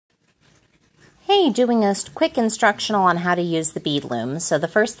Hey, doing a quick instructional on how to use the bead loom. So the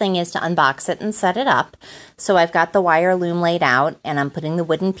first thing is to unbox it and set it up. So I've got the wire loom laid out and I'm putting the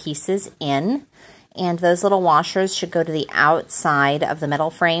wooden pieces in, and those little washers should go to the outside of the metal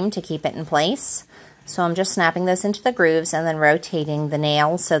frame to keep it in place. So I'm just snapping those into the grooves and then rotating the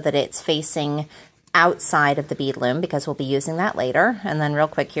nail so that it's facing outside of the bead loom, because we'll be using that later. And then real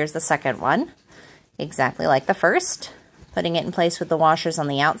quick, here's the second one, exactly like the first. Putting it in place with the washers on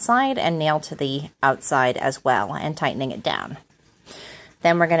the outside and nail to the outside as well, and tightening it down.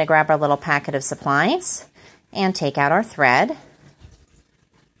 Then we're going to grab our little packet of supplies and take out our thread.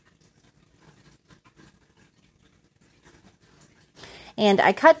 And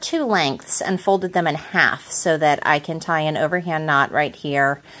I cut 2 lengths and folded them in half so that I can tie an overhand knot right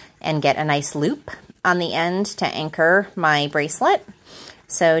here and get a nice loop on the end to anchor my bracelet.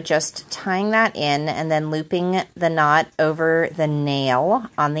 So just tying that in and then looping the knot over the nail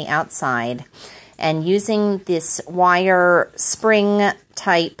on the outside, and using this wire spring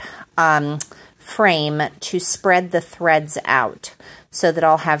type frame to spread the threads out so that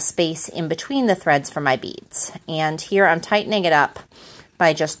I'll have space in between the threads for my beads. And here I'm tightening it up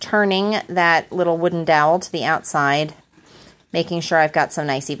by just turning that little wooden dowel to the outside, making sure I've got some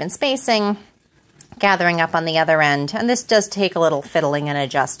nice even spacing, gathering up on the other end. And this does take a little fiddling and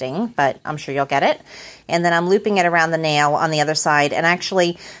adjusting, but I'm sure you'll get it. And then I'm looping it around the nail on the other side. And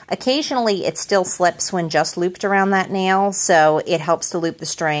actually, occasionally it still slips when just looped around that nail, so it helps to loop the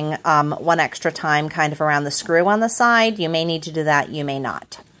string one extra time kind of around the screw on the side. You may need to do that, you may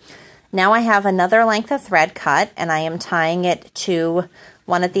not. Now I have another length of thread cut, and I am tying it to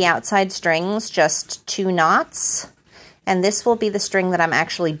one of the outside strings, just 2 knots. And this will be the string that I'm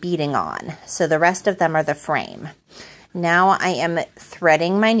actually beading on. So the rest of them are the frame. Now I am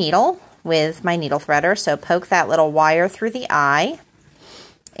threading my needle with my needle threader. So poke that little wire through the eye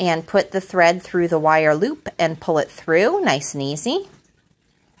and put the thread through the wire loop and pull it through, nice and easy.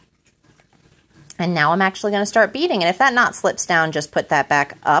 And now I'm actually going to start beading. And if that knot slips down, just put that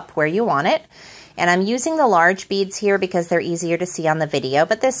back up where you want it. And I'm using the large beads here because they're easier to see on the video,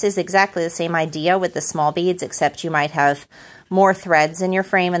 but this is exactly the same idea with the small beads, except you might have more threads in your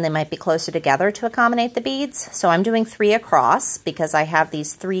frame and they might be closer together to accommodate the beads. So I'm doing 3 across because I have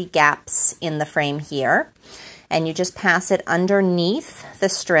these 3 gaps in the frame here. And you just pass it underneath the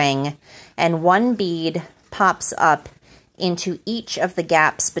string, and 1 bead pops up into each of the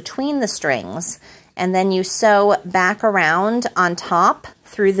gaps between the strings. And then you sew back around on top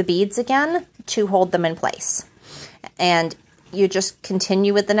through the beads again to hold them in place. And you just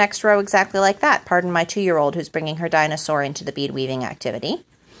continue with the next row exactly like that. Pardon my 2-year-old who's bringing her dinosaur into the bead weaving activity.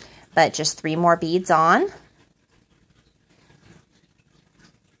 But just 3 more beads on.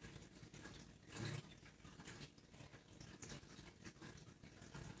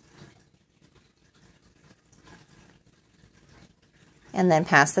 And then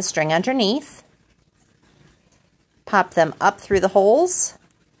pass the string underneath. Pop them up through the holes,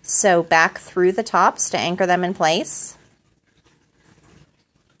 sew back through the tops to anchor them in place.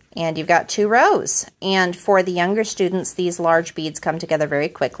 And you've got 2 rows. And for the younger students, these large beads come together very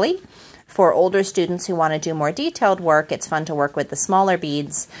quickly. For older students who want to do more detailed work, it's fun to work with the smaller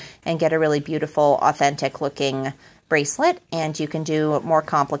beads and get a really beautiful, authentic looking bracelet. And you can do more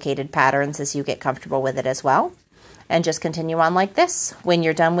complicated patterns as you get comfortable with it as well. And just continue on like this. When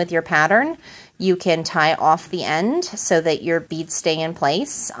you're done with your pattern, you can tie off the end so that your beads stay in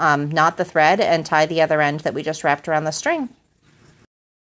place, knot the thread, and tie the other end that we just wrapped around the string.